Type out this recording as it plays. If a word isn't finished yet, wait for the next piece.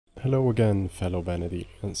Hello again, fellow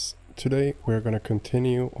Benedictines. Today we are going to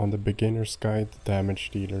continue on the Beginner's Guide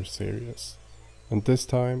Damage Dealer series. And this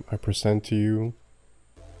time I present to you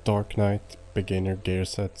Dark Knight beginner gear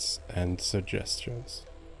sets and suggestions.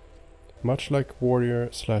 Much like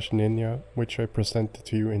Warrior/Ninja, which I presented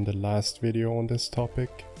to you in the last video on this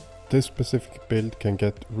topic, this specific build can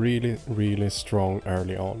get really strong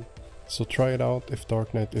early on. So try it out if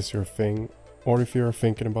Dark Knight is your thing, or if you are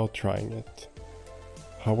thinking about trying it.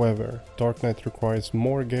 However, Dark Knight requires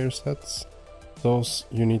more gear sets, thus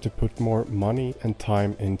you need to put more money and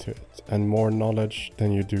time into it, and more knowledge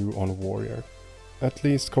than you do on Warrior. At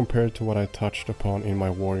least compared to what I touched upon in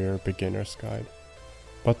my Warrior beginner's guide.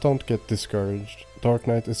 But don't get discouraged, Dark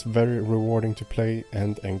Knight is very rewarding to play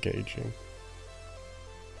and engaging.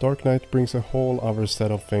 Dark Knight brings a whole other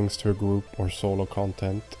set of things to a group or solo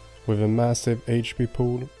content, with a massive HP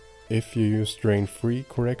pool, if you use Drain Free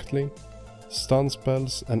correctly, stun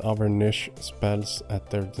spells and other niche spells at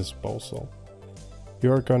their disposal.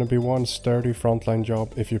 You are gonna be one sturdy frontline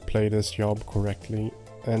job if you play this job correctly,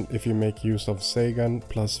 and if you make use of Sagan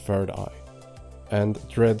plus Third Eye. And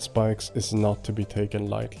Dread Spikes is not to be taken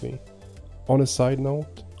lightly. On a side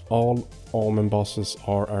note, all Omen bosses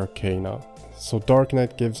are Arcana, so Dark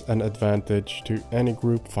Knight gives an advantage to any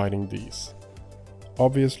group fighting these.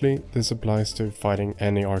 Obviously, this applies to fighting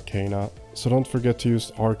any Arcana, so don't forget to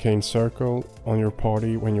use Arcane Circle on your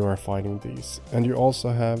party when you are fighting these. And you also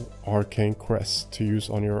have Arcane Crest to use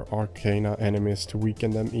on your Arcana enemies to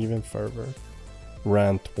weaken them even further.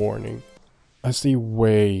 Rant warning. I see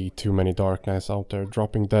way too many Dark Knights out there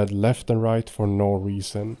dropping dead left and right for no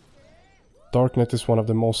reason. Dark Knight is one of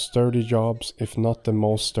the most sturdy jobs, if not the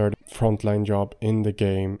most sturdy frontline job in the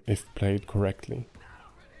game if played correctly.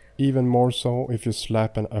 Even more so if you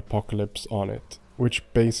slap an Apocalypse on it, which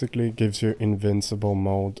basically gives you invincible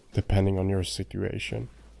mode depending on your situation.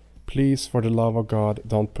 Please, for the love of God,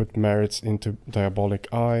 don't put merits into Diabolic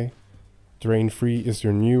Eye. Drain Free is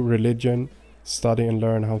your new religion. Study and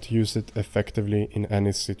learn how to use it effectively in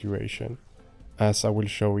any situation, as I will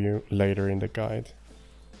show you later in the guide.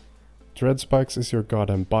 Dread Spikes is your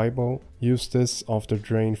goddamn Bible. Use this after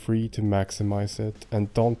Drain Free to maximize it,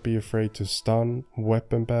 and don't be afraid to stun,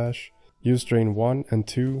 weapon bash. Use Drain 1 and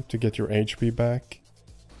 2 to get your HP back,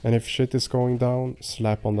 and if shit is going down,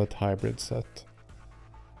 slap on that hybrid set.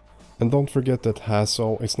 And don't forget that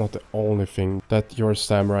Hasso is not the only thing that your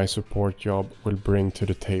samurai support job will bring to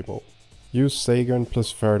the table. Use Sagan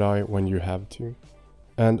plus Third Eye when you have to.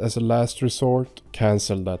 And as a last resort,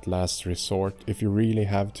 cancel that last resort if you really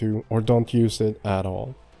have to, or don't use it at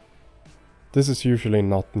all. This is usually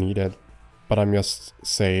not needed, but I'm just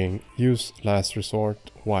saying, use last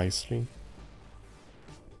resort wisely.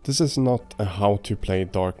 This is not a how to play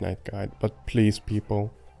Dark Knight guide, but please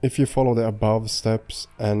people, if you follow the above steps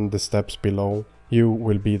and the steps below, you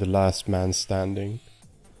will be the last man standing.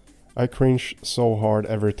 I cringe so hard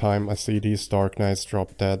every time I see these Dark Knights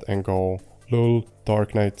drop dead and go, lol,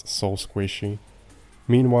 Dark Knight so squishy.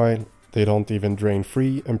 Meanwhile, they don't even Drain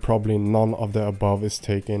Free, and probably none of the above is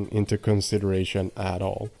taken into consideration at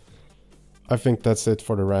all. I think that's it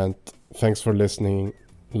for the rant. Thanks for listening.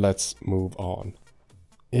 Let's move on.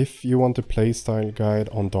 If you want a playstyle guide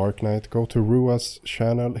on Dark Knight, go to Rua's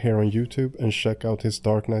channel here on YouTube and check out his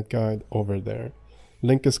Dark Knight guide over there.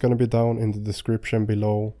 Link is gonna be down in the description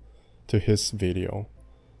below to his video.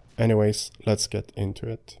 Anyways, let's get into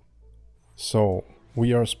it. So,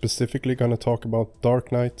 we are specifically gonna talk about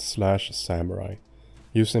Dark Knight/Samurai,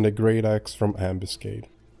 using the Great Axe from Ambuscade,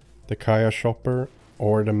 the Kaya Chopper,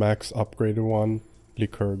 or the max upgraded one,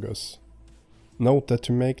 Lycurgos. Note that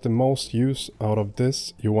to make the most use out of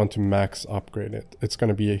this, you want to max upgrade it. It's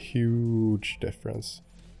gonna be a huge difference.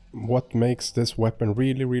 What makes this weapon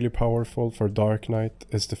really powerful for Dark Knight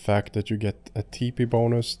is the fact that you get a TP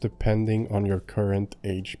bonus depending on your current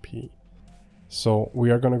HP. So we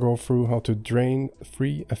are gonna go through how to Drain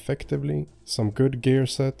Free effectively, some good gear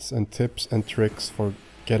sets and tips and tricks for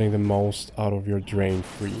getting the most out of your Drain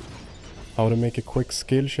Free. How to make a quick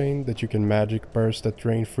skill chain that you can magic burst that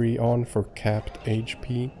Drain Free on for capped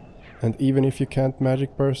HP. And even if you can't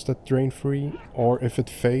magic burst that Drain Free, or if it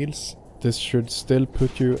fails, this should still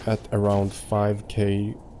put you at around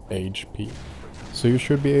 5k HP. So you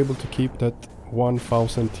should be able to keep that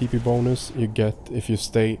 1000 TP bonus you get if you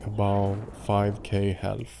stay above 5k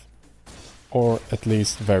health. Or at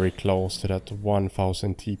least very close to that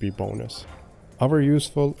 1000 TP bonus. Other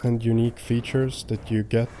useful and unique features that you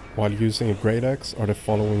get while using a Great Axe are the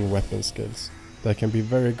following weapon skills. That can be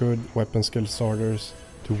very good weapon skill starters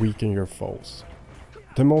to weaken your foes.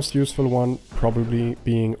 The most useful one probably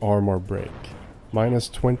being Armor Break. minus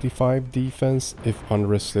 25 defense if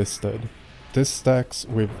unresisted. This stacks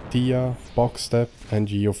with Dia, Box Step and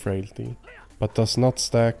Geo Frailty, but does not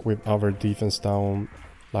stack with other defense down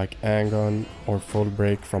like Angun or Full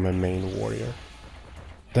Break from a main warrior.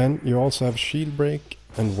 Then you also have Shield Break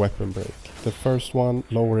and Weapon Break, the first one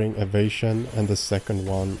lowering evasion and the second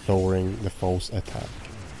one lowering the foe's attack.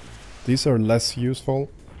 These are less useful,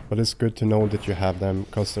 but it's good to know that you have them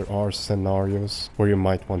because there are scenarios where you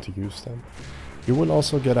might want to use them. You will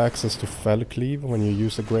also get access to Fell Cleave when you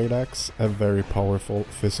use a Great Axe, a very powerful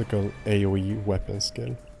physical AoE weapon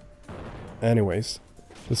skill. Anyways,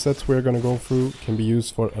 the sets we're gonna go through can be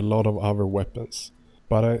used for a lot of other weapons,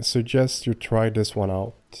 but I suggest you try this one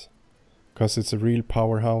out, cause it's a real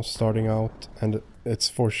powerhouse starting out and it's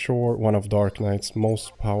for sure one of Dark Knight's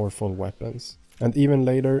most powerful weapons. And even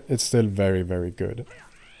later it's still very good.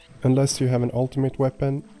 Unless you have an ultimate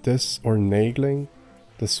weapon, this or Naegling,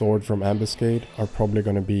 the sword from Ambuscade, are probably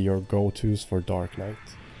gonna be your go-tos for Dark Knight.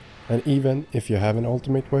 And even if you have an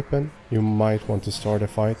ultimate weapon, you might want to start a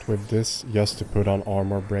fight with this just to put on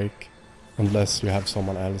armor break, unless you have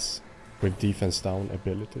someone else with defense down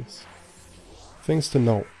abilities. Things to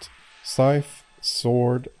note: Scythe,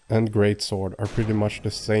 Sword and Greatsword are pretty much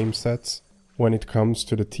the same sets when it comes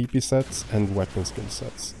to the TP sets and weapon skill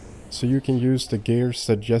sets. So you can use the gear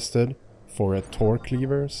suggested for a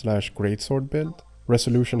Torcleaver / Greatsword build.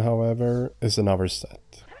 Resolution, however, is another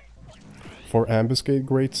set. For Ambuscade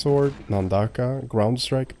GreatSword Nandaka Ground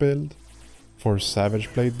Strike build, for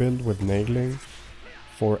Savage Blade build with Naegling,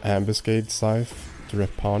 for Ambuscade Scythe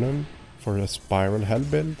Drepanum for a Spiral Hell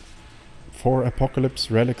build, for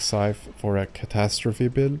Apoclypse Relic Scythe for a Catastrophe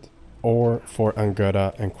build, or for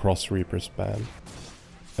Anguta and Cross Reaper's ban.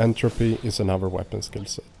 Entropy is another weapon skill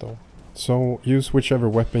set though. So use whichever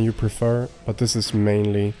weapon you prefer, but this is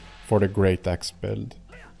mainly for the Great Axe build.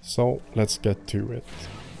 So let's get to it.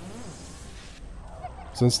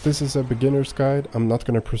 Since this is a beginner's guide, I'm not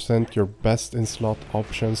gonna present your best in slot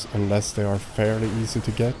options unless they are fairly easy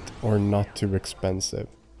to get or not too expensive.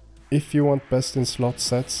 If you want best in slot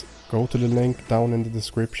sets, go to the link down in the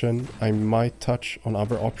description. I might touch on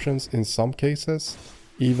other options in some cases,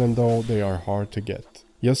 even though they are hard to get,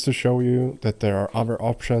 just to show you that there are other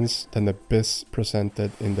options than the BIS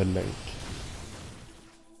presented in the link.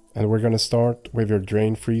 And we're gonna start with your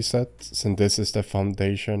drain free set, since this is the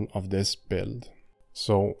foundation of this build.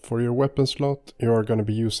 So for your weapon slot, you are gonna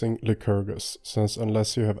be using Lycurgos, since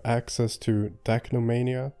unless you have access to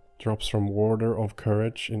Dachnomania, drops from Warder of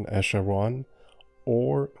Courage in Escher 1,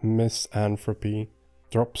 or Misanthropy,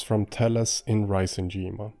 drops from Tellus in Rising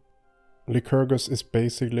Gema. Lycurgos is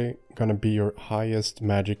basically gonna be your highest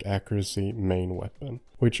magic accuracy main weapon,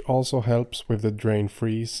 which also helps with the drain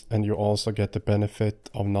freeze, and you also get the benefit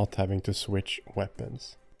of not having to switch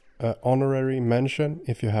weapons. Honorary mention: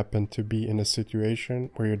 if you happen to be in a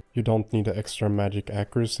situation where you don't need the extra magic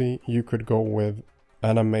accuracy, you could go with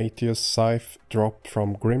Animatius Scythe dropped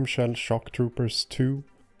from Grimshell Shock Troopers 2,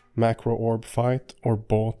 Macro Orb Fight, or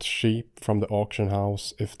bought sheep from the auction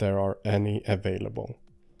house if there are any available.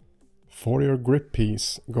 For your grip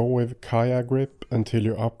piece, go with Kaya Grip until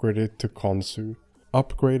you upgrade it to Konsu.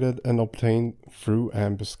 Upgraded and obtained through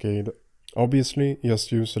Ambuscade. Obviously,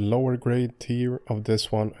 just use a lower grade tier of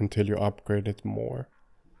this one until you upgrade it more.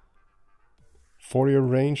 For your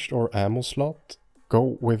ranged or ammo slot,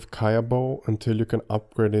 go with Kaya Bow until you can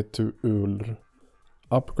upgrade it to Ulr.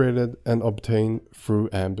 Upgraded and obtained through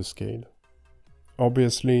Ambuscade.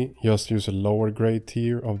 Obviously, just use a lower grade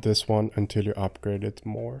tier of this one until you upgrade it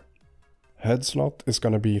more. Head slot is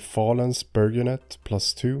gonna be Fallen's Burgonet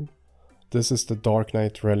 +2. This is the Dark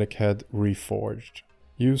Knight Relic Head Reforged.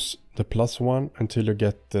 Use the +1 until you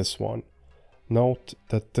get this one. Note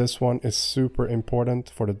that this one is super important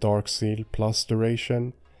for the Dark Seal plus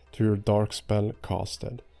duration to your Dark Spell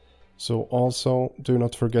casted. So also do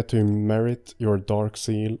not forget to merit your Dark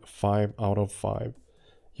Seal 5 out of 5.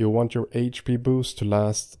 You want your HP boost to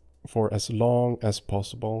last for as long as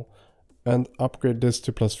possible, and upgrade this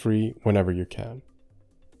to +3 whenever you can.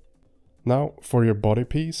 Now for your body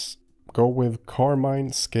piece, go with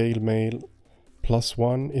Carmine Scale Mail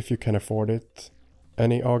 +1 if you can afford it.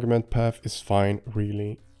 Any augment path is fine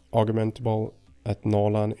really. Augmentable at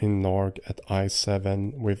Nolan in Norg at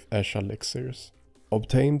I7 with Escher elixirs.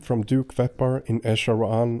 Obtained from Duke Vepar in Escher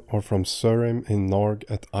 1 or from Surim in Norg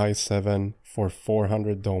at I7 for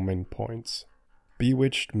 400 domain points.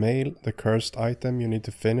 Bewitched Mail, the cursed item you need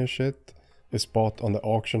to finish it, is bought on the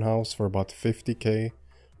auction house for about 50k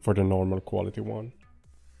for the normal quality one.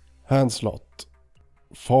 Hand slot.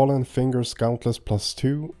 Fallen Fingers Countless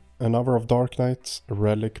 +2, another of Dark Knight's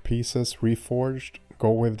relic pieces reforged, go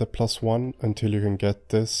with the +1 until you can get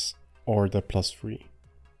this or the +3.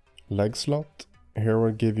 Leg slot, here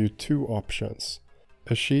will give you 2 options.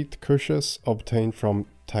 A sheet cushions obtained from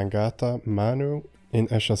Tangata Manu in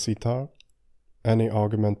Eshasita. Any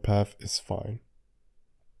argument path is fine.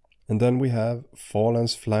 And then we have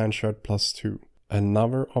Fallen's Flanshard +2,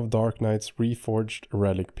 another of Dark Knight's reforged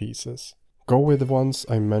relic pieces. Go with the ones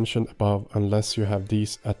I mentioned above unless you have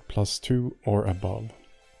these at +2 or above.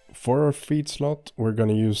 For our feed slot, we're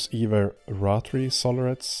gonna use either Ratri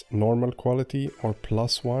Solarets normal quality or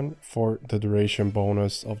 +1 for the duration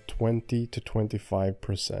bonus of 20 to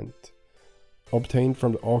 25%. Obtained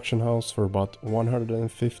from the auction house for about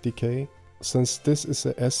 150k. Since this is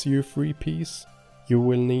a SU3 piece, you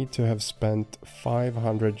will need to have spent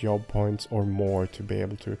 500 job points or more to be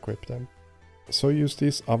able to equip them. So use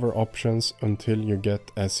these other options until you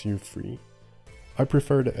get SU3. I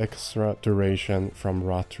prefer the extra duration from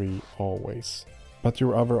Ratri always. But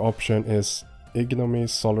your other option is Ignominy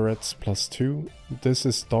Solarets +2. This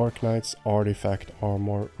is Dark Knight's artifact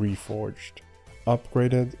armor reforged,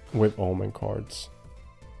 upgraded with omen cards.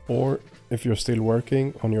 Or if you're still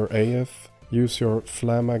working on your AF, use your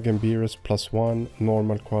Flamma Gambirus +1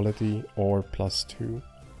 normal quality or +2,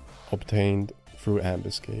 obtained through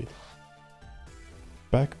Ambuscade.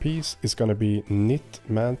 Back piece is gonna be Knit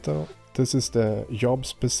Mantle. This is the job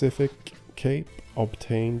specific cape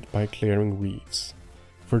obtained by clearing reefs.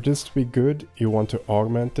 For this to be good, you want to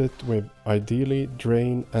augment it with ideally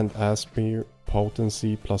Drain and Aspir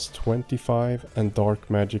potency +25 and Dark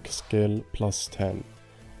Magic skill +10,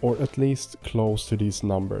 or at least close to these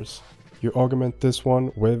numbers. You augment this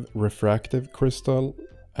one with Refractive Crystal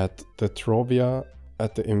at the Trovia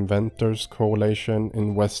at the Inventors Coalition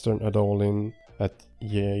in Western Adolin at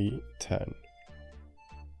Yay 10.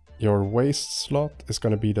 Your waist slot is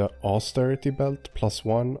gonna be the Austerity Belt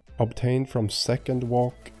 +1 obtained from second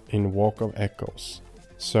walk in Walk of Echoes,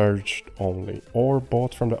 surged only, or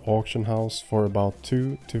bought from the auction house for about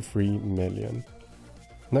 2 to 3 million.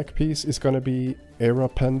 Neck piece is gonna be Era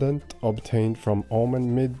Pendant obtained from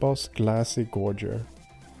Omen Mid-Boss Glassy Gorger.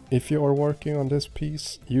 If you are working on this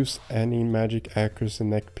piece, use any magic accuracy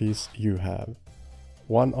neck piece you have.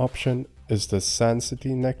 One option is the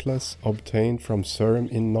Sanctity necklace obtained from Surum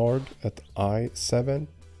in Nord at I7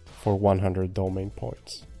 for 100 domain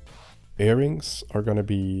points. Earrings are gonna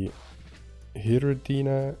be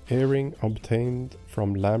Hirudina earring obtained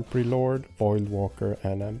from Lamprey Lord Voidwalker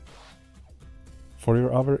NM. For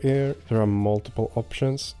your other ear, there are multiple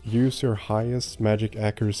options. Use your highest magic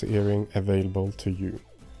accuracy earring available to you.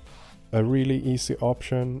 A really easy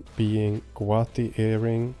option being Guati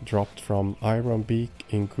earring dropped from Iron Beak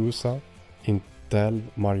in Gusa in Del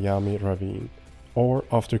Mariami Ravine. Or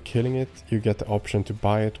after killing it, you get the option to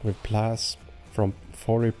buy it with Plasm from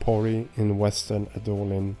Foripori in Western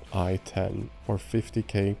Adolin I-10 for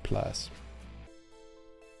 50k Plasm.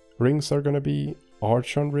 Rings are gonna be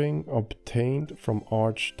Archon Ring obtained from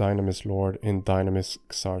Arch Dynamis Lord in Dynamis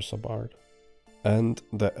Xarzabard. And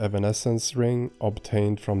the Evanescence Ring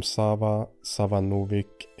obtained from Sava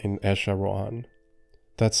Savanovik in Esha Rohan.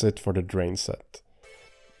 That's it for the Drain set.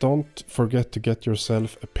 Don't forget to get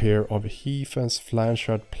yourself a pair of Heathen's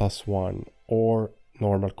Flanshard +1 or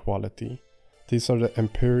normal quality. These are the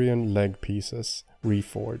Empyrean leg pieces,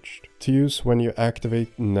 reforged, to use when you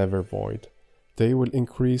activate Never Void. They will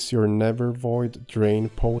increase your Never Void drain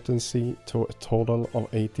potency to a total of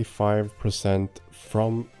 85%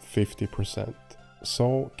 from 50%.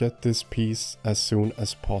 So get this piece as soon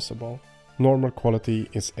as possible. Normal quality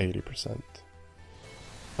is 80%.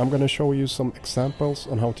 I'm gonna show you some examples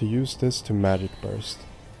on how to use this to Magic Burst.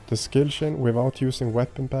 The skill chain without using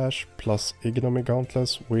Weapon Bash plus Ignominy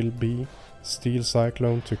Gauntlets will be Steel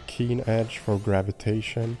Cyclone to Keen Edge for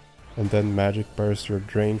gravitation, and then Magic Burst your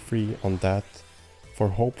drain free on that for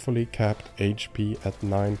hopefully capped HP at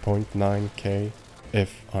 9.9k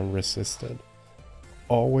if unresisted.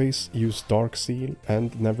 Always use Dark Seal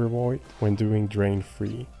and Never Void when doing drain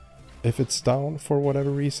free. If it's down for whatever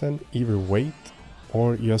reason, either wait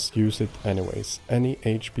or just use it anyways. Any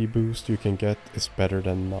HP boost you can get is better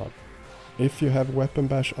than none. If you have Weapon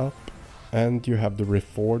Bash up and you have the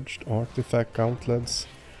reforged artifact gauntlets,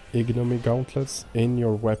 Ignominy Gauntlets in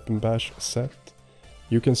your Weapon Bash set,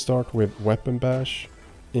 you can start with Weapon Bash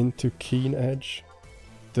into Keen Edge.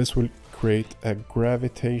 This will create a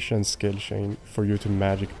gravitation skill chain for you to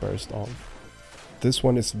Magic Burst on. This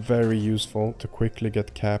one is very useful to quickly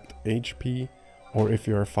get capped HP or if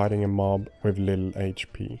you are fighting a mob with little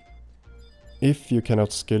HP. If you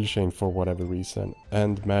cannot skill chain for whatever reason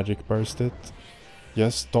and Magic Burst it,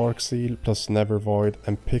 just Dark Seal plus Never Void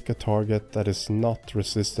and pick a target that is not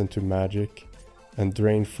resistant to magic and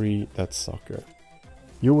drain free that sucker.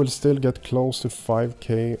 You will still get close to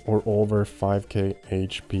 5k or over 5k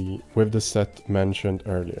HP with the set mentioned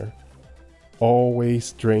earlier.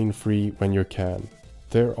 Always drain free when you can.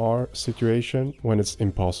 There are situations when it's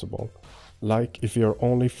impossible, like if you're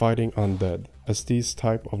only fighting undead, as these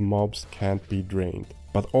type of mobs can't be drained.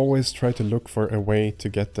 But always try to look for a way to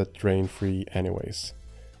get that drain free anyways.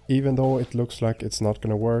 Even though it looks like it's not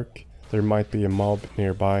gonna work, there might be a mob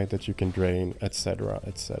nearby that you can drain, etc,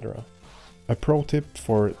 etc. A pro tip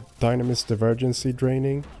for Dynamis Divergency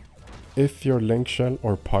draining: if your Link Shell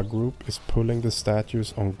or Pug group is pulling the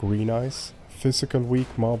statues on green ice, physical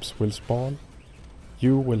weak mobs will spawn.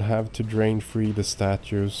 You will have to drain free the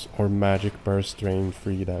statues or magic burst drain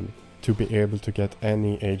free them to be able to get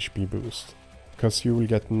any HP boost, because you will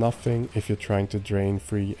get nothing if you're trying to drain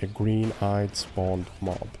free a green-eyed spawned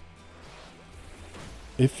mob.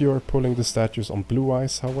 If you're pulling the statues on blue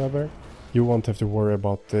ice, however, you won't have to worry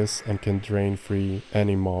about this and can drain free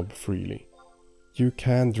any mob freely. You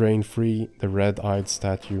can drain free the red-eyed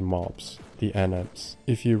statue mobs, the NMs,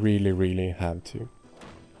 if you really have to.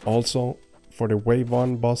 Also, for the wave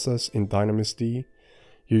 1 bosses in Dynamis D,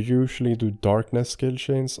 you usually do darkness skill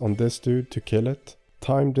chains on this dude to kill it.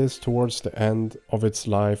 Time this towards the end of its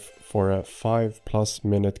life for a 5+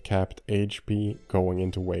 minute capped HP going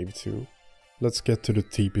into wave 2. Let's get to the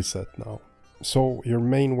TP set now. So your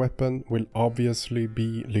main weapon will obviously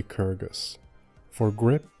be Lycurgos. For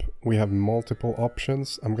grip, we have multiple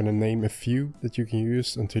options. I'm gonna name a few that you can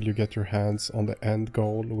use until you get your hands on the end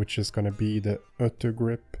goal, which is gonna be the Utter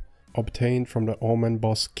grip, obtained from the Omen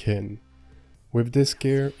boss Kin. With this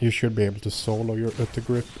gear, you should be able to solo your Utter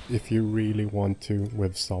grip if you really want to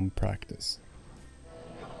with some practice.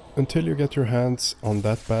 Until you get your hands on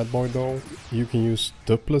that bad boy though, you can use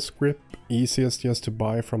Dupless grip, easiest just to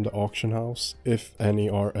buy from the auction house, if any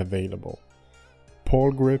are available.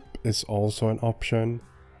 Pole grip is also an option,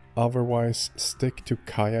 otherwise stick to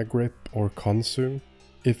Kaya grip or Konsu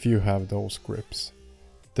if you have those grips.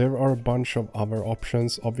 There are a bunch of other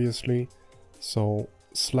options obviously, so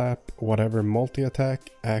slap whatever multi-attack,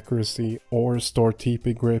 accuracy or store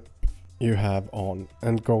TP grip you have on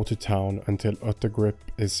and go to town until Utter grip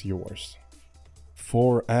is yours.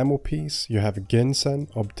 For ammo piece, you have Ginsen,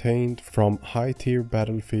 obtained from high tier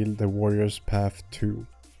Battlefield the Warrior's Path 2.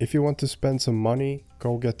 If you want to spend some money,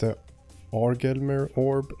 go get the Argelmir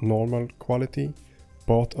Orb normal quality,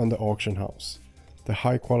 bought on the auction house. The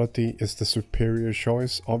high quality is the superior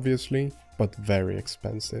choice obviously, but very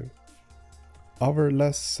expensive. Other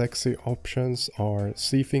less sexy options are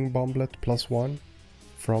Seething Bomblet +1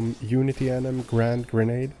 from Unity NM Grand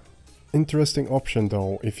Grenade. Interesting option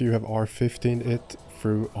though if you have R15 it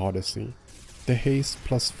through Odyssey. The haste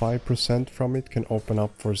 +5% from it can open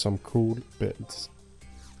up for some cool builds.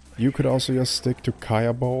 You could also just stick to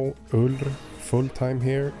Kaya Bow Ulr full time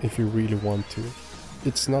here if you really want to.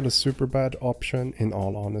 It's not a super bad option in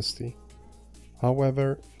all honesty.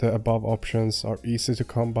 However, the above options are easy to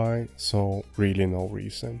come by, so really no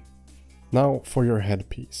reason. Now for your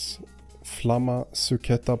headpiece. Flamma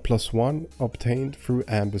Suketa +1 obtained through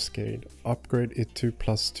Ambuscade. Upgrade it to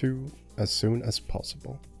 +2 as soon as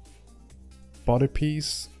possible. Body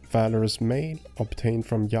piece Valorous Mail obtained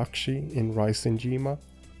from Yakshi in Rising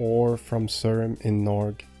or from Surim in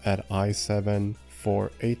Norg at I7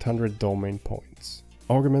 for 800 domain points.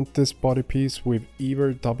 Augment this body piece with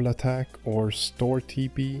either double attack or store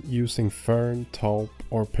TP using Fern, Taupe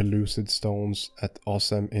or Pellucid stones at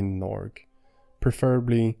Awesome in Norg.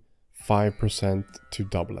 Preferably 5% to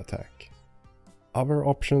double attack. Other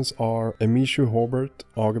options are Amishu Hobart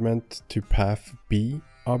augment to Path B,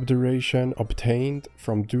 Obduration obtained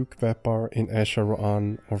from Duke Vepar in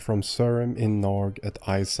Escharoan or from Surim in Norg at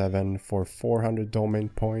I7 for 400 domain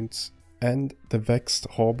points, and the Vexed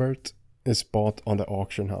Hobart is bought on the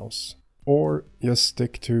auction house. Or just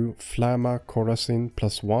stick to Flamma Corazin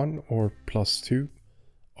 +1 or +2,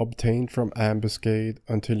 obtained from Ambuscade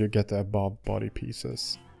until you get the above body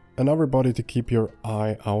pieces. Another body to keep your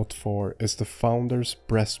eye out for is the Founder's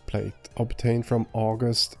Breastplate, obtained from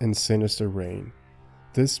August in Sinister Reign.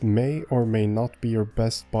 This may or may not be your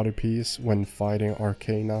best body piece when fighting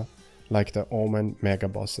Arcana, like the Omen Mega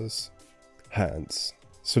Bosses. Hands.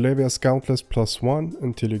 Solevia's Countless +1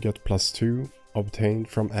 until you get +2, obtained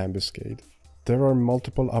from Ambuscade. There are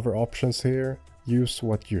multiple other options here, use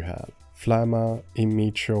what you have. Flamma,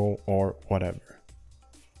 Imicho or whatever.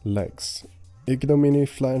 Legs. Ignominy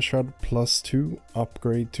Flanshard +2,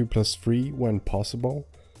 upgrade to +3 when possible.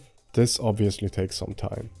 This obviously takes some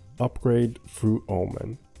time. Upgrade through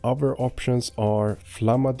Omen. Other options are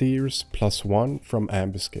Flammadirs +1 from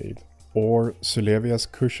Ambuscade, or Solevia's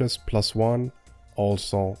Cushes +1,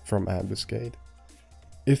 also from Ambuscade.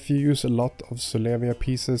 If you use a lot of Solevia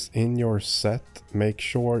pieces in your set, make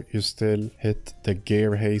sure you still hit the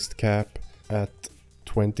gear haste cap at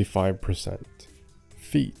 25%.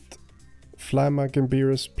 Feat. Flamma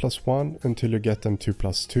Gambirus +1 until you get them to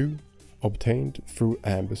 +2, obtained through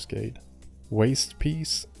Ambuscade. Waist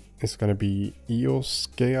piece is gonna be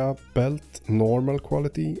Eoskea belt normal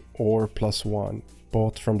quality or +1,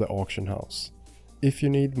 bought from the auction house. If you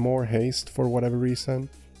need more haste for whatever reason,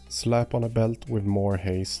 slap on a belt with more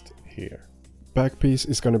haste here. Back piece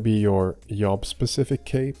is gonna be your job specific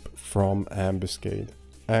cape from Ambuscade.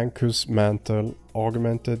 Ankus mantle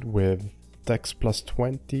augmented with dex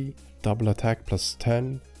 +20, double attack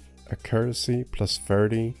 +10, accuracy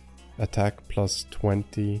 +30, attack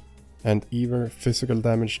 +20, and either physical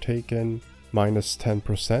damage taken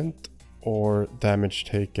 -10% or damage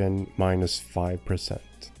taken -5%.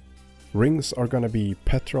 Rings are gonna be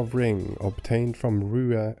Petrov ring obtained from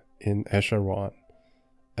Rua in Escherwan,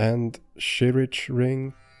 and Shirich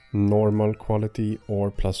ring normal quality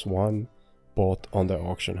or +1 bought on the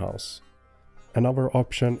auction house. Another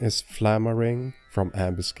option is Flamma ring from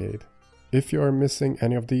Ambuscade. If you are missing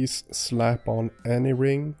any of these, slap on any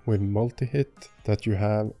ring with multi-hit that you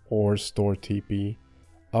have or store TP.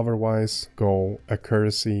 Otherwise, go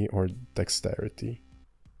accuracy or dexterity.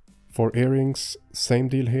 For earrings, same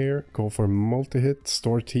deal here. Go for multi-hit,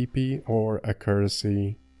 store TP or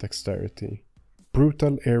accuracy, dexterity.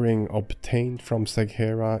 Brutal earring obtained from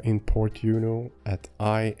Seghera in Port Juno at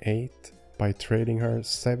I8 by trading her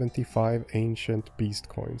 75 ancient beast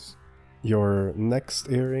coins. Your next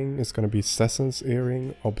earring is going to be Sesson's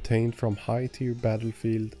earring obtained from high tier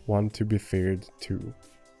battlefield 1 to be feared 2.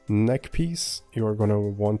 Neck piece, you're going to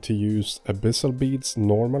want to use Abyssal Beads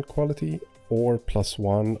normal quality or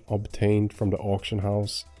 +1 obtained from the auction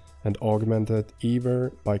house and augmented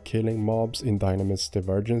either by killing mobs in Dynamis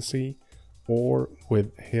Divergency or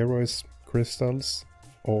with Heroes Crystals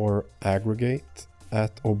or Aggregate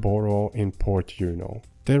at Oboro in Port Juno.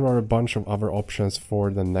 There are a bunch of other options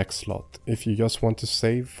for the neck slot. If you just want to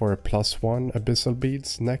save for a +1 Abyssal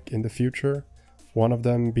Beads neck in the future, one of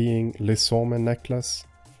them being Lysome necklace,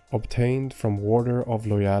 obtained from Warder of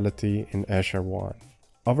Loyalty in Escherwan.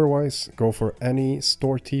 Otherwise, go for any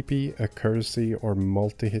store TP, accuracy or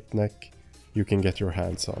multi-hit neck you can get your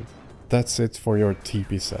hands on. That's it for your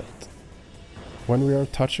TP set. When we are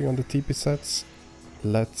touching on the TP sets,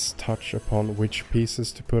 let's touch upon which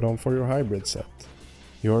pieces to put on for your hybrid set.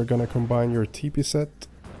 You're gonna combine your TP set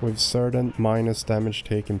with certain minus damage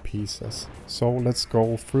taken pieces. So let's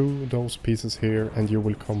go through those pieces here and you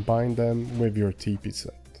will combine them with your TP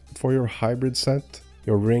set. For your hybrid set,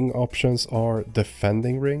 your ring options are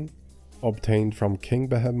Defending Ring, obtained from King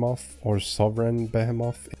Behemoth or Sovereign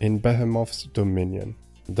Behemoth in Behemoth's Dominion.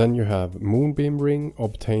 Then you have Moonbeam Ring,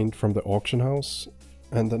 obtained from the auction house.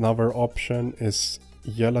 And another option is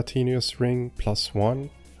Gelatinous Ring +1,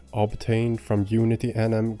 obtained from Unity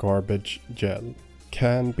NM Garbage Gel.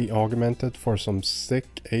 Can be augmented for some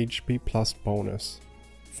sick HP plus bonus.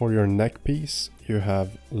 For your neck piece, you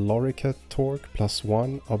have Loriket Torque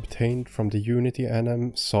 +1, obtained from the Unity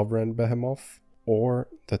NM Sovereign Behemoth, or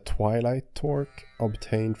the Twilight Torque,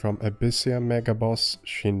 obtained from Abyssea Megaboss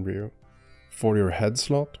Shinryu. For your head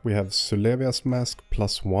slot, we have Sulevia's Mask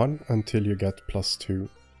 +1 until you get +2,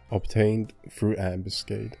 obtained through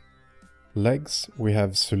Ambuscade. Legs, we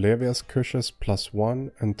have Sulevia's Cushes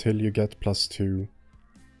 +1 until you get +2,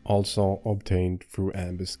 also obtained through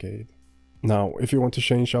Ambuscade. Now, if you want to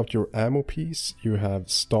change out your ammo piece, you have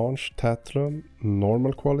Staunch Tatlum,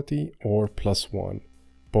 normal quality or +1,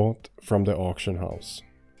 bought from the auction house.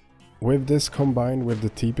 With this combined with the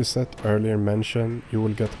TP set earlier mentioned, you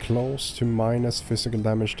will get close to minus physical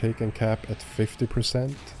damage taken cap at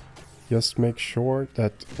 50%. Just make sure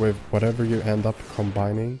that with whatever you end up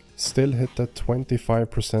combining, still hit that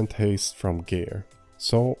 25% haste from gear.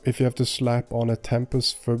 So if you have to slap on a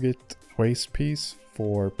Tempus Fugit waist piece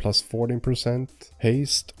for +14%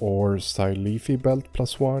 haste or Xylefi belt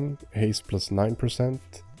 +1, haste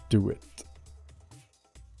 +9%, do it.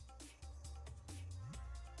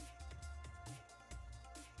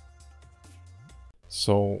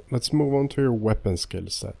 So let's move on to your weapon skill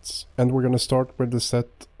sets. And we're gonna start with the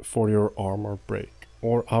set for your armor break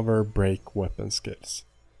or other break weapon skills.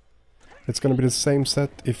 It's gonna be the same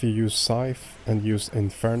set if you use Scythe and use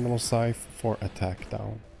Infernal Scythe for attack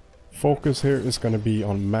down. Focus here is gonna be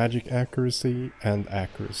on magic accuracy and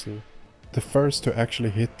accuracy. The first to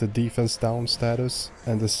actually hit the defense down status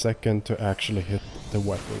and the second to actually hit the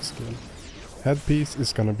weapon skill. Headpiece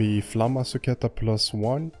is gonna be Flamma Sukketa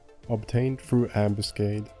 +1, obtained through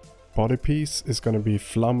Ambuscade, Body piece is gonna be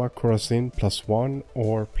Flamma Corazin +1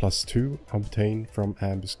 or +2 obtained from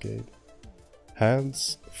Ambuscade.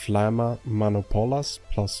 Hands, Flamma Manopolas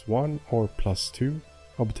 +1 or +2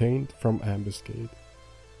 obtained from Ambuscade.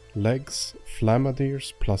 Legs,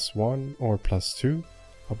 Flammadiers +1 or +2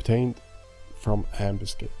 obtained from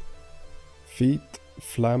Ambuscade. Feet,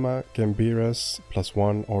 Flamma Gambiras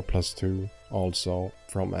 +1 or +2 also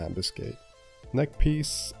from Ambuscade. Neck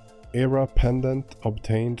piece, Era Pendant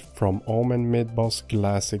obtained from Omen Mid-Boss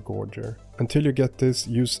Glassy Gorger. Until you get this,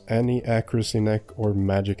 use any accuracy neck or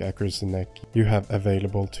magic accuracy neck you have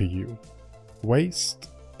available to you. Waist,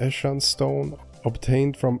 Eshan Stone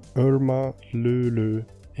obtained from Urma Lulu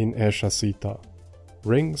in Eshasita.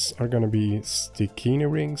 Rings are gonna be Stikini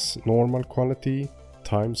rings, normal quality,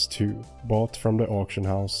 ×2, bought from the auction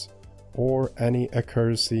house, or any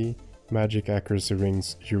accuracy, magic accuracy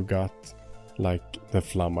rings you got, like the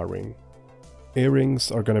Flamma ring.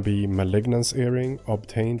 Earrings are gonna be Malignance earring,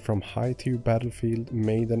 obtained from High Tier Battlefield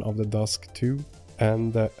Maiden of the Dusk 2,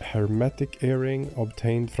 and the Hermetic earring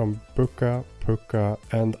obtained from Buka, Puka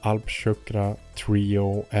and Alpshukra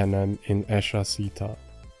trio NM in Eshasita.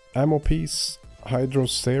 Ammo piece,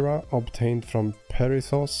 Hydrocera obtained from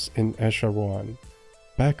Perithos in Eshawan.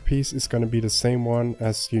 Back piece is gonna be the same one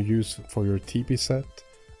as you use for your TP set,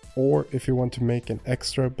 or if you want to make an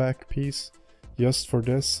extra back piece, just for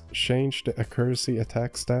this, change the accuracy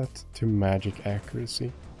attack stat to magic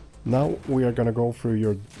accuracy. Now we are gonna go through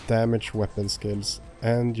your damage weapon skills,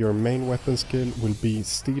 and your main weapon skill will be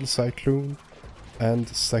Steel Cyclone and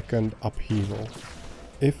second Upheaval.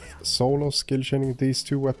 If solo skill chaining these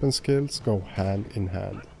two weapon skills go hand in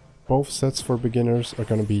hand. Both sets for beginners are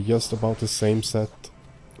gonna be just about the same set.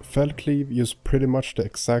 Felcleave use pretty much the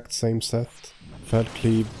exact same set,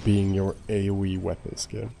 Felcleave being your AoE weapon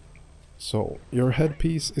skill. So, your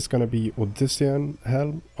headpiece is gonna be Odyssean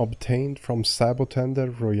Helm, obtained from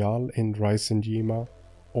Sabotender Royale in Raisenjima,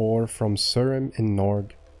 or from Surim in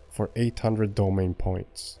Norg for 800 domain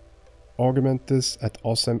points. Augment this at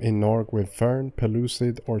Awesome in Norg with Fern,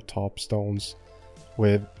 Pellucid or Top Stones,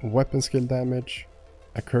 with weapon skill damage,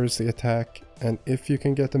 accuracy attack, and if you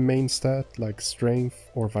can get a main stat like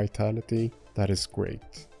Strength or Vitality, that is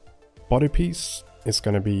great. Body piece is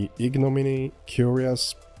gonna be Ignominy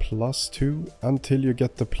Curious +2 until you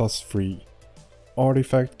get the +3.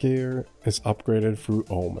 Artifact gear is upgraded through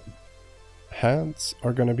Omen. Hands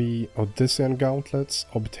are gonna be Odyssean Gauntlets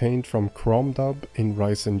obtained from Cromdub in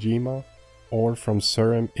Raisenjima or from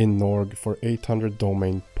Surim in Norg for 800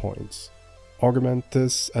 domain points. Augment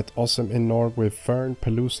this at Awesome in Norg with Fern,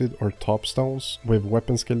 Pellucid or Top Stones with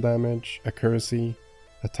weapon skill damage, accuracy,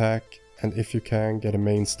 attack, and if you can get a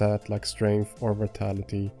main stat like Strength or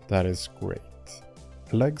Vitality, that is great.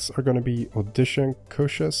 Legs are gonna be Audition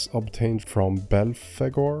Cushes obtained from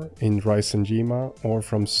Belfagor in Raisenjima or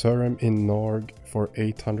from Surim in Norg for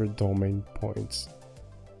 800 domain points.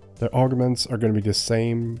 The augments are gonna be the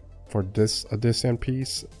same for this Odyssean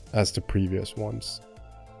piece as the previous ones.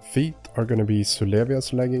 Feet are gonna be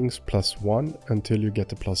Sulevia's Leggings +1 until you get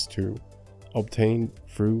the +2, obtained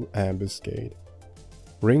through Ambuscade.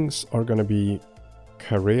 Rings are gonna be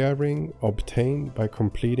Karea ring obtained by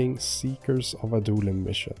completing Seekers of Adulin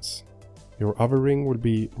missions. Your other ring will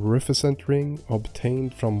be Rufescent ring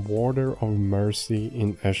obtained from Warder of Mercy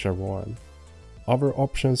in Eshawan. Other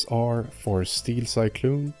options are for Steel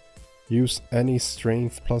Cyclone, use any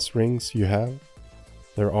Strength plus rings you have.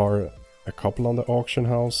 There are a couple on the auction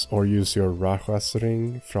house, or use your Rajas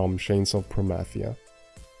ring from Chains of Promathia.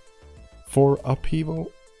 For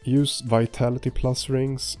Upheaval, use Vitality plus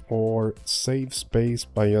rings or save space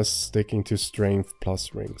by just sticking to Strength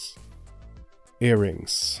plus rings.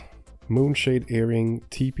 Earrings. Moonshade earring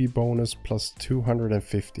TP bonus plus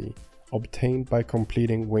 250, obtained by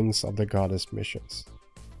completing Wings of the Goddess missions.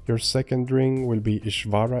 Your second ring will be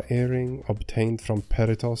Ishvara earring, obtained from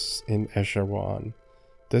Peritos in Eshawan.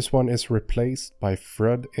 This one is replaced by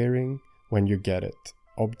Thrud earring when you get it,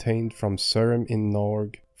 obtained from Surim in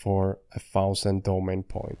Norg for 1000 domain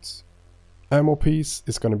points. Ammo piece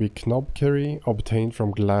is gonna be Knobkerry, obtained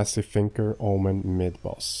from Glassy Thinker Omen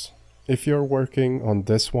mid-boss. If you're working on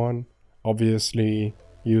this one, obviously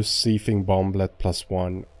use Seething Bomblet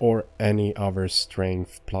 +1 or any other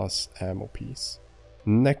Strength plus ammo piece.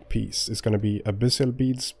 Neck piece is gonna be Abyssal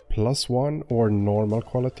Beads +1 or normal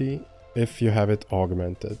quality if you have it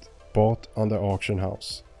augmented, bought on the auction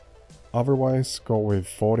house. Otherwise, go with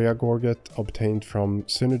Foria Gorget, obtained from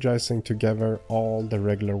synergizing together all the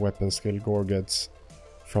regular weapon skill Gorgets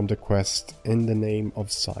from the quest In the Name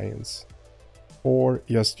of Science. Or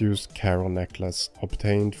just use Carol Necklace,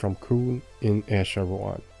 obtained from Kuhn in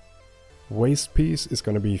Esharuan. Waist piece is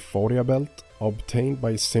going to be Foria belt, obtained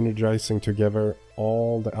by synergizing together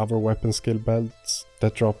all the other weapon skill belts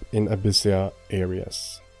that drop in Abyssea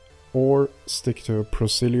areas. Or stick to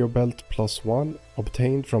Procilio belt +1,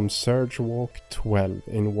 obtained from Surge Walk 12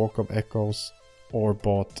 in Walk of Echoes or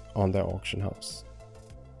bought on the auction house.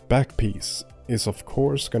 Back piece is of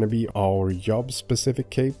course going to be our job specific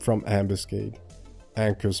cape from Ambuscade,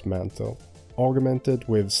 Anku's Mantle, augmented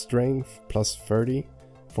with strength +30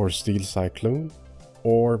 for Steel Cyclone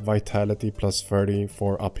or vitality +30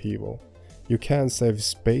 for Upheaval. You can save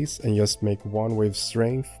space and just make one with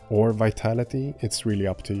strength or vitality, it's really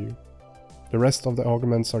up to you. The rest of the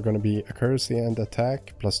augments are going to be accuracy and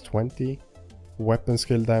attack +20, weapon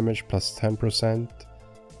skill damage +10%,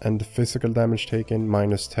 and physical damage taken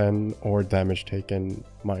 -10 or damage taken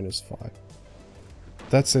 -5.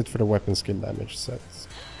 That's it for the weapon skill damage sets.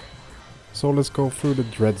 So let's go through the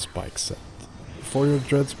Dreadspike set. For your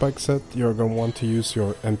Dreadspike set, you're going to want to use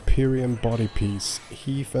your Empyrean body piece,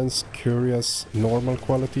 Heathen's Curious normal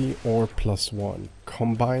quality or +1,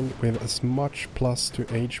 combined with as much plus to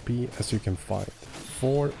HP as you can find.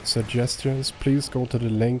 For suggestions, please go to the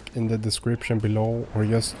link in the description below or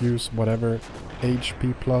just use whatever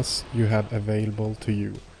HP plus you have available to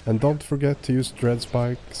you. And don't forget to use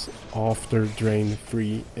Dreadspikes after Drain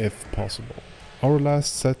 3 if possible. Our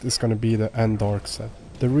last set is going to be the Endark set.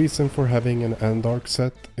 The reason for having an Endark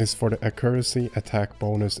set is for the accuracy attack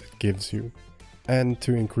bonus it gives you, and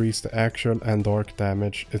to increase the actual Endark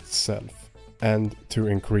damage itself, and to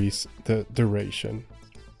increase the duration.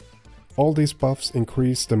 All these buffs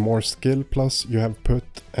increase the more skill plus you have put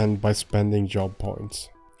and by spending job points.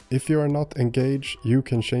 If you are not engaged, you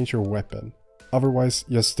can change your weapon, otherwise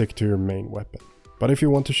just stick to your main weapon. But if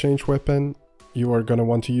you want to change weapon, you are gonna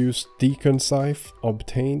want to use Deacon Scythe,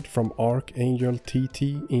 obtained from Archangel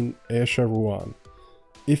TT in Esha Ruan.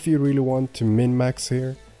 If you really want to min-max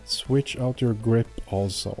here, switch out your grip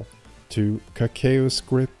also to Cacaeus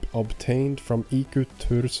grip, obtained from Iku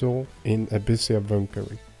Turso in Abyssea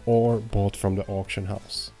Vunkari, or bought from the auction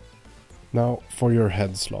house. Now for your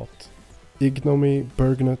head slot. Ignominy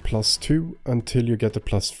Bergnet +2 until you get a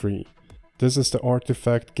 +3. This is the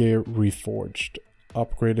artifact gear reforged,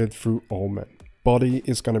 upgraded through Omen. Body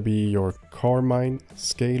is gonna be your Carmine,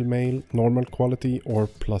 Scale Mail, normal quality or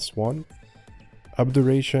 +1.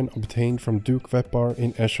 Abjuration obtained from Duke Vepar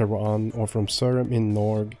in Esharan or from Surum in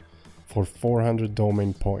Norg for 400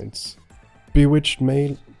 domain points. Bewitched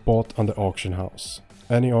Mail bought on the auction house.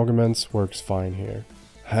 Any augments works fine here.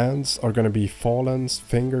 Hands are gonna be Fallen's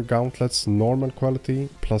Finger Gauntlets normal quality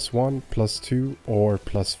 +1, +2 or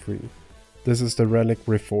 +3. This is the Relic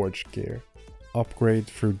Reforged gear. Upgrade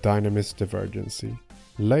through Dynamis Divergency.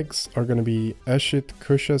 Legs are gonna be Eshit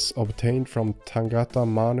Kushes obtained from Tangata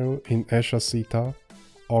Manu in Esha Sita.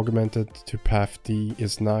 Augmented to Path D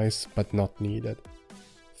is nice but not needed.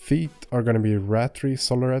 Feet are gonna be Ratri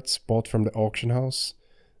Solarets bought from the auction house.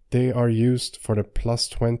 They are used for the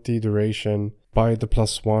 +20 duration, buy the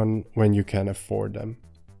 +1 when you can afford them.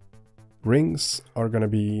 Rings are gonna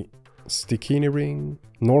be Stikini Ring,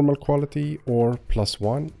 normal quality or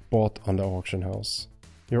 +1, bought on the auction house.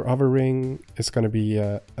 Your other ring is gonna be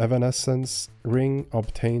a Evanescence ring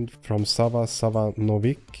obtained from Sava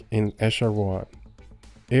Novik in Esha Rohan.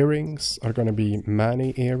 Earrings are gonna be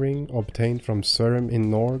Mani earring obtained from Surum in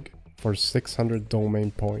Norg for 600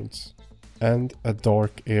 domain points. And a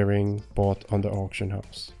dark earring bought on the auction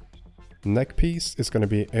house. Neck piece is gonna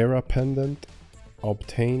be Era pendant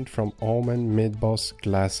obtained from Omen mid-boss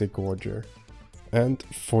Glassy Gorger. And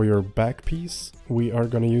for your back piece, we are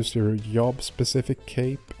gonna use your job specific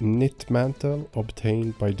cape Knit Mantle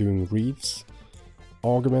obtained by doing reefs,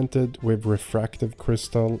 augmented with refractive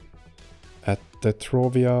crystal at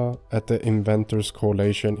Detrovia at the Inventors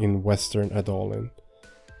Coalition in Western Adolin.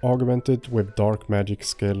 Augmented with dark magic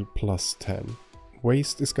skill +10.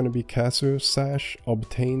 Waist is gonna be Kazu Sash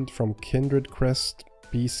obtained from Kindred Crest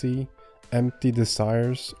BC, Empty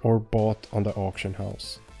Desires or bought on the auction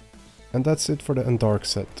house. And that's it for the Endark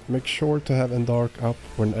set. Make sure to have Endark up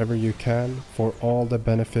whenever you can for all the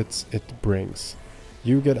benefits it brings.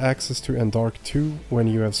 You get access to Endark 2 when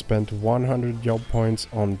you have spent 100 job points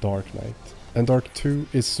on Dark Knight. Endark 2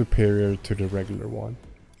 is superior to the regular one.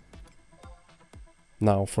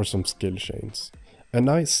 Now for some skill chains. A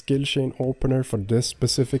nice skill chain opener for this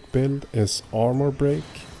specific build is Armor Break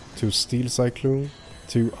to Steel Cyclone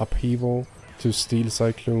to Upheaval to Steel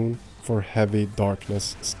Cyclone for heavy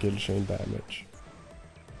darkness skill chain damage.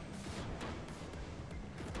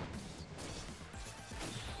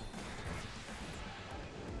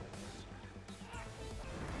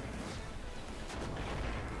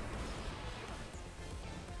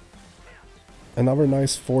 Another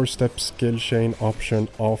nice 4-step skill chain option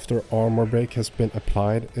after armor break has been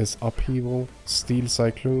applied is upheaval, steel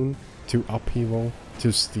cyclone to upheaval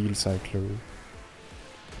to steel cyclone.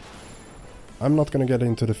 I'm not gonna get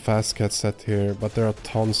into the fast cast set here, but there are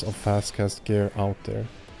tons of fast cast gear out there.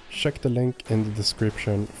 Check the link in the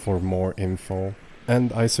description for more info.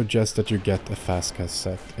 And I suggest that you get a fast cast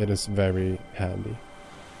set, it is very handy.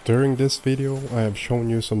 During this video I have shown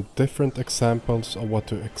you some different examples of what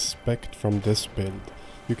to expect from this build.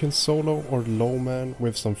 You can solo or low man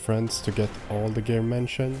with some friends to get all the gear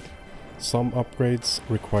mentioned. Some upgrades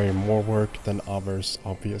require more work than others,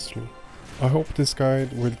 obviously. I hope this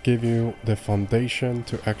guide will give you the foundation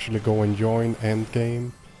to actually go and join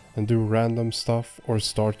endgame and do random stuff or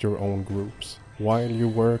start your own groups, while you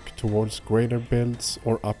work towards greater builds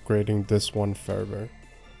or upgrading this one further.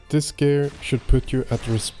 This gear should put you at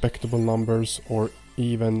respectable numbers or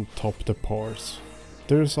even top the pars.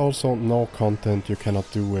 There is also no content you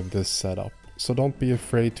cannot do with this setup, so don't be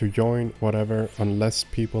afraid to join whatever unless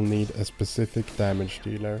people need a specific damage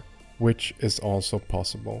dealer, which is also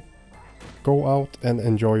possible. Go out and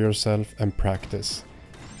enjoy yourself and practice.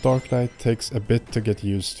 Dark Knight takes a bit to get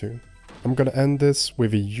used to. I'm gonna end this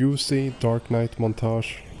with a juicy Dark Knight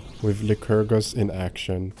montage with Lycurgos in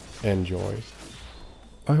action. Enjoy.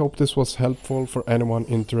 I hope this was helpful for anyone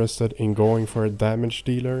interested in going for a damage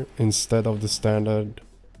dealer instead of the standard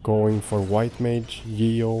going for white mage,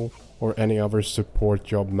 Yeo or any other support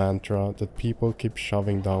job mantra that people keep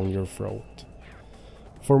shoving down your throat.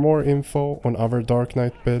 For more info on other Dark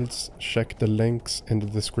Knight builds, check the links in the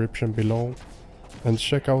description below and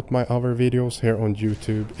check out my other videos here on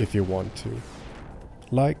YouTube if you want to.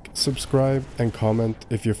 Like, subscribe and comment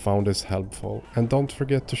if you found this helpful, and don't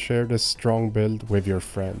forget to share this strong build with your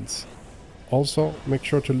friends. Also, make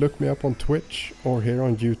sure to look me up on Twitch or here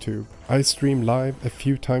on YouTube. I stream live a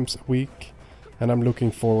few times a week and I'm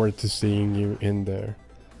looking forward to seeing you in there.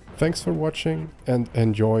 Thanks for watching and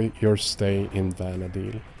enjoy your stay in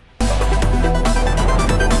Vanadil.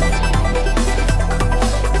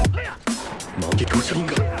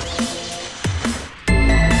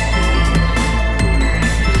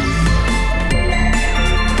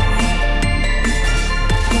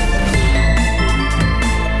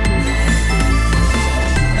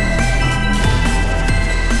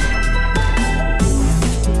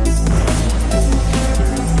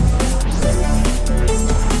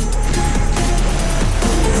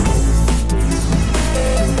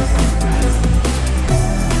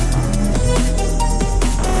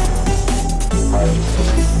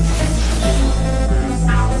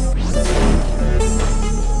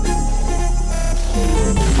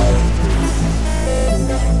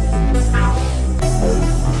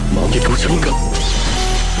 Get